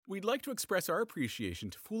We'd like to express our appreciation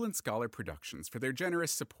to Fool and Scholar Productions for their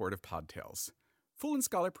generous support of Podtails. Fool and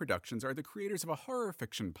Scholar Productions are the creators of a horror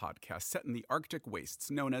fiction podcast set in the Arctic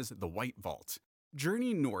wastes known as The White Vault.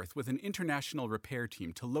 Journey north with an international repair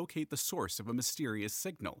team to locate the source of a mysterious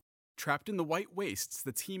signal. Trapped in the White Wastes,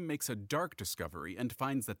 the team makes a dark discovery and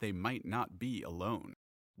finds that they might not be alone.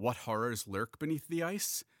 What horrors lurk beneath the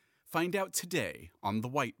ice? Find out today on The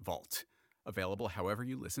White Vault. Available however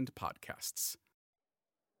you listen to podcasts.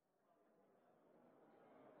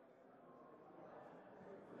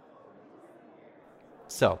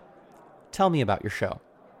 So, tell me about your show.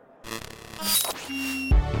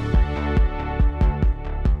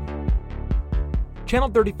 Channel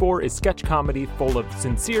 34 is sketch comedy full of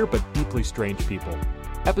sincere but deeply strange people.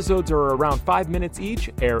 Episodes are around 5 minutes each,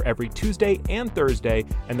 air every Tuesday and Thursday,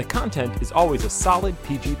 and the content is always a solid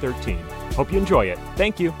PG-13. Hope you enjoy it.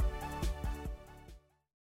 Thank you.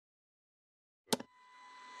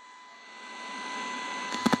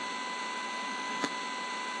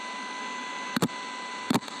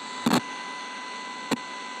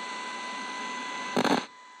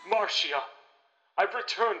 Marcia, I've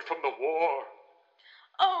returned from the war.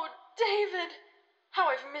 Oh, David, how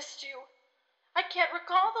I've missed you. I can't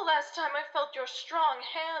recall the last time I felt your strong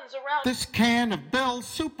hands around this can of Bell's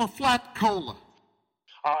Super Flat Cola.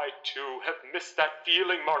 I, too, have missed that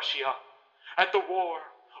feeling, Marcia. At the war,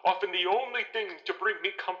 often the only thing to bring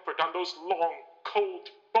me comfort on those long, cold,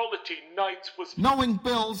 bullety nights was knowing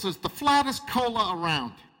Bill's is the flattest cola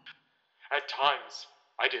around. At times,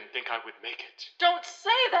 I didn't think I would make it. Don't say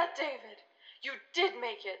that, David. You did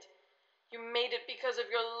make it. You made it because of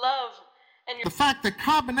your love and your... The fact that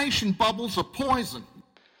carbonation bubbles are poison.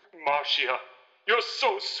 Marcia, you're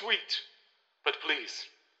so sweet. But please,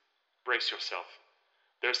 brace yourself.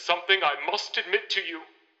 There's something I must admit to you.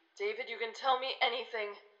 David, you can tell me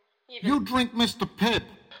anything. You drink Mr. Pibb.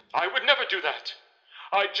 I would never do that.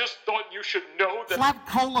 I just thought you should know that... Flat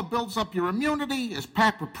cola builds up your immunity, is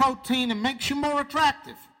packed with protein, and makes you more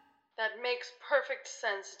attractive. That makes perfect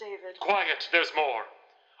sense, David. Quiet, there's more.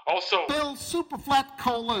 Also... Bill's Super Flat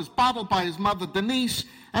Cola is bottled by his mother, Denise,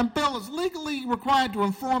 and Bill is legally required to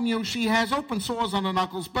inform you she has open sores on her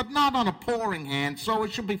knuckles, but not on a pouring hand, so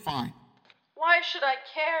it should be fine. Why should I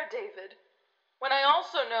care, David, when I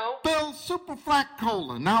also know... Bill's Super Flat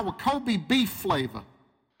Cola, now with Kobe beef flavor.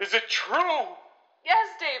 Is it true? Yes,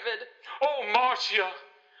 David. Oh, Marcia,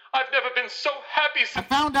 I've never been so happy since... I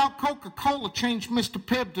found out Coca-Cola changed Mr.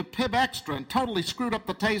 Pibb to Pibb Extra and totally screwed up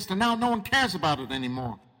the taste, and now no one cares about it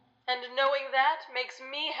anymore. And knowing that makes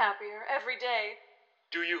me happier every day.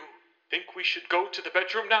 Do you think we should go to the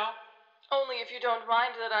bedroom now? Only if you don't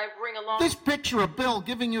mind that I bring along... This picture of Bill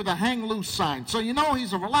giving you the hang loose sign, so you know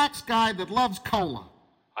he's a relaxed guy that loves cola.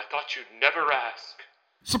 I thought you'd never ask.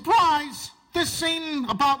 Surprise! This scene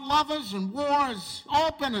about lovers and war has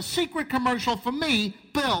all been a secret commercial for me,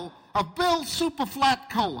 Bill, of Bill's Super Flat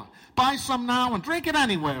Cola. Buy some now and drink it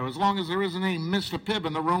anywhere, as long as there isn't any Mr. Pibb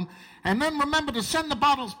in the room. And then remember to send the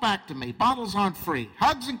bottles back to me. Bottles aren't free.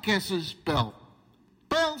 Hugs and kisses, Bill.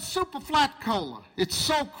 Bill's Super Flat Cola. It's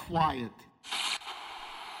so quiet.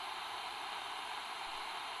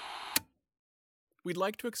 We'd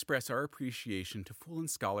like to express our appreciation to Fool and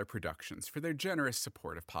Scholar Productions for their generous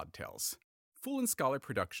support of Podtails. Fool and Scholar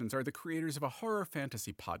Productions are the creators of a horror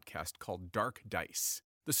fantasy podcast called Dark Dice.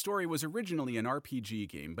 The story was originally an RPG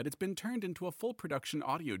game, but it's been turned into a full-production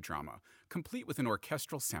audio drama, complete with an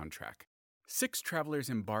orchestral soundtrack. 6 travelers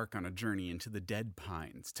embark on a journey into the Dead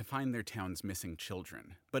Pines to find their town's missing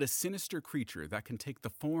children, but a sinister creature that can take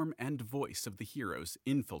the form and voice of the heroes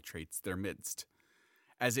infiltrates their midst.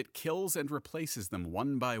 As it kills and replaces them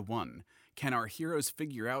one by one, can our heroes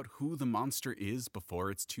figure out who the monster is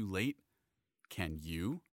before it's too late? Can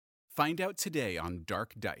you? Find out today on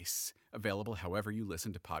Dark Dice, available however you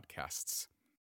listen to podcasts.